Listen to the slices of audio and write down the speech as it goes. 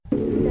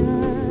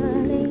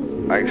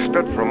I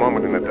stood for a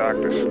moment in the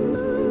darkness.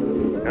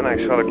 Then I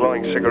saw the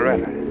glowing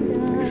cigarette.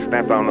 I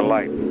snapped on the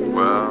light.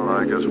 Well,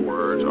 I guess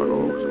words aren't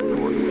always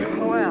important.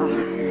 Well,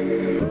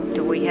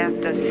 do we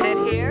have to sit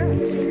here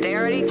and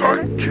stare at each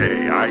other?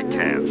 Okay, I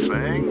can't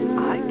sing.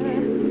 I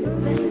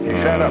can. He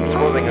sat up,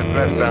 smoothing his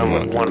dress down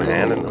with one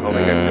hand and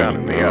holding a gun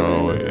in the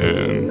other.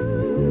 And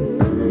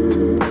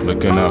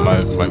looking at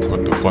life like,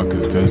 what the fuck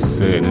is this?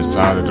 Sitting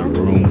inside of the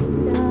room,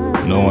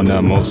 knowing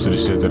that most of the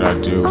shit that I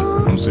do,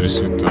 most of the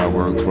shit that I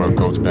work for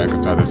goes back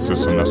inside the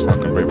system that's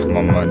fucking raping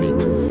my money.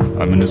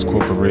 I'm in this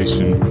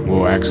corporation.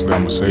 Well, actually,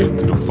 I'm a slave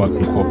to the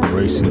fucking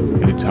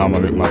corporation. Anytime I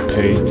make my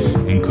pay,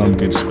 income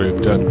gets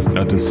scraped up,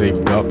 nothing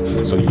saved up.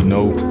 So you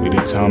know,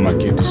 anytime I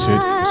get the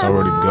shit, it's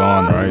already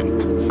gone, right?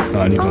 It's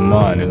not even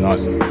mine.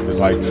 It's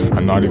like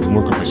I'm not even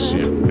working for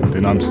shit. And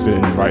then I'm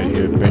sitting right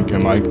here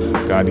thinking like,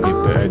 gotta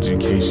get the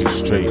education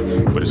straight.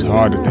 But it's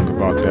hard to think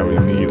about that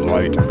when you need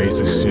like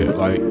basic shit,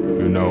 like,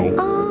 you know,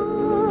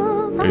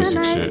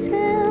 basic shit. I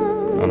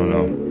don't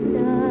know.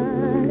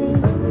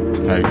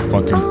 Like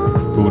fucking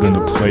food on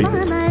the plate,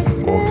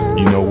 or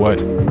you know what,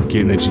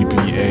 getting a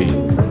GPA.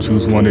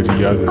 Choose one or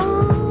the other.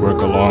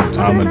 Work a long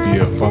time and be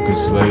a fucking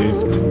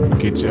slave, or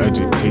get your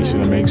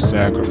education and make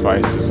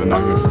sacrifices, and now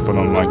you're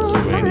feeling like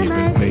you ain't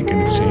even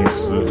making a change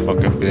to the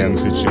fucking family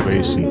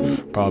situation.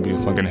 Probably a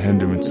fucking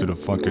hindrance to the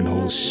fucking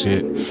whole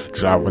shit.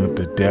 Driving up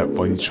the debt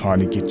while you're trying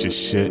to get your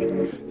shit.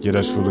 Yeah,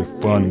 that's really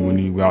fun when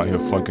you out here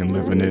fucking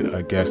living it.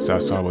 I guess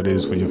that's how it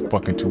is when your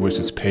fucking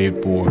tuition's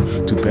paid for.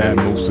 Too bad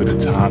most of the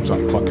times I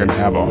fucking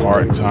have a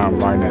hard time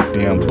riding that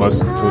damn bus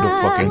to the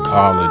fucking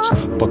college.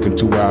 Fucking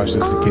 2 hours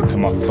just to get to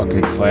my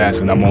fucking class,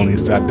 and I'm only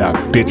inside that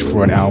bitch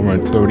for an hour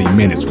and 30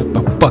 minutes. What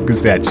the fuck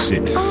is that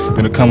shit?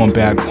 Then I'm coming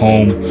back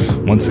home.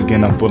 Once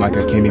again, I feel like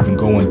I can't even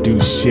go and do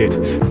shit.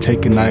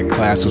 Taking night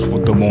classes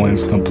with the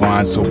mornings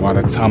combined, so by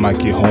the time I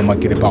get home, I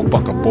get about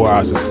fucking 4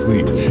 hours of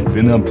sleep.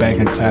 Then I'm back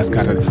in class,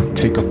 gotta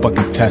take a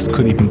fucking test,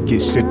 couldn't even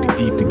get shit to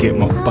eat to get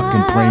my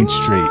fucking brain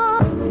straight.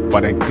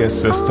 But I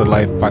guess that's the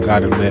life I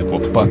gotta live.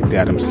 Well, fuck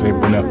that, I'm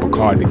saving up a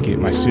car to get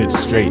my shit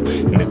straight.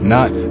 And if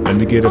not, let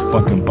me get a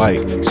fucking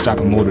bike, strap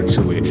a motor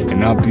to it,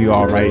 and I'll be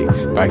alright.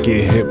 If I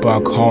get hit by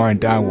a car and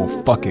die, well,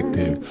 fuck it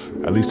then.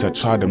 At least I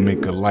tried to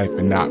make a life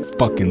and not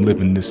fucking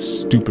living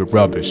this stupid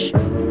rubbish.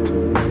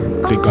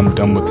 Think I'm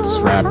done with this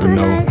rapping,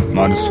 though.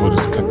 Might as well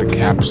just cut the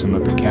caps and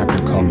let the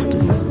captain come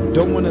through.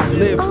 Don't wanna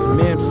live,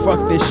 man,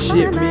 fuck this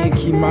shit. Me and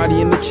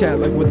Keemawdi in the chat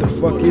like, what the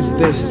fuck is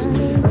this?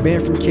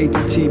 Man from K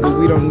to T, but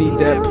we don't need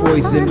that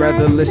poison.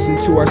 Rather listen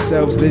to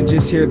ourselves than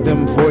just hear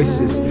them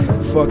voices.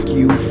 Fuck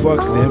you, fuck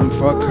them,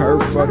 fuck her,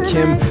 fuck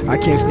him. I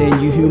can't stand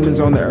you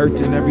humans on the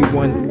earth and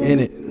everyone in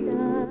it.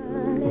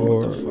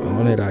 Or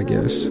on it, I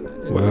guess.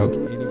 Well,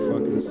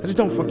 I just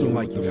don't fucking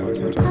like you guys.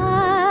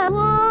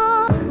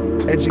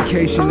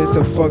 Education is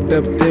a fucked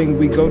up thing.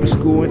 We go to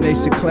school and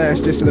ace a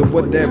class just to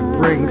what that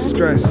brings.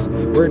 Stress,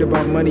 worried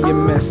about money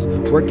and mess.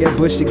 Work at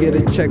Bush to get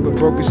a check, but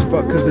broke as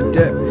fuck cause of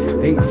debt.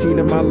 18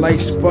 and my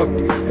life's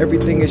fucked.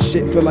 Everything is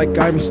shit, feel like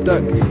I'm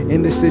stuck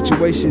in this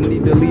situation.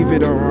 Need to leave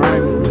it or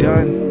I'm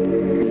done.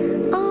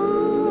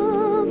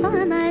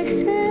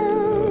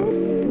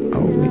 I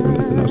don't really have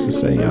nothing else to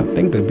say. I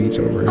think the beat's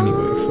over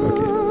anyway. Fuck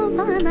it.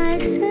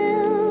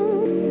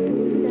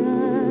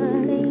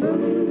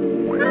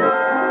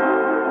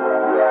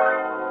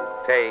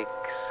 Take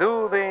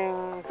soothing,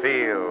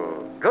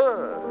 feel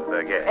good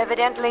again.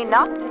 Evidently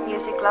not the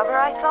music lover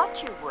I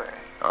thought you were.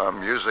 A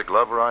music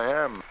lover I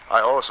am. I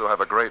also have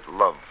a great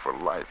love for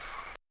life.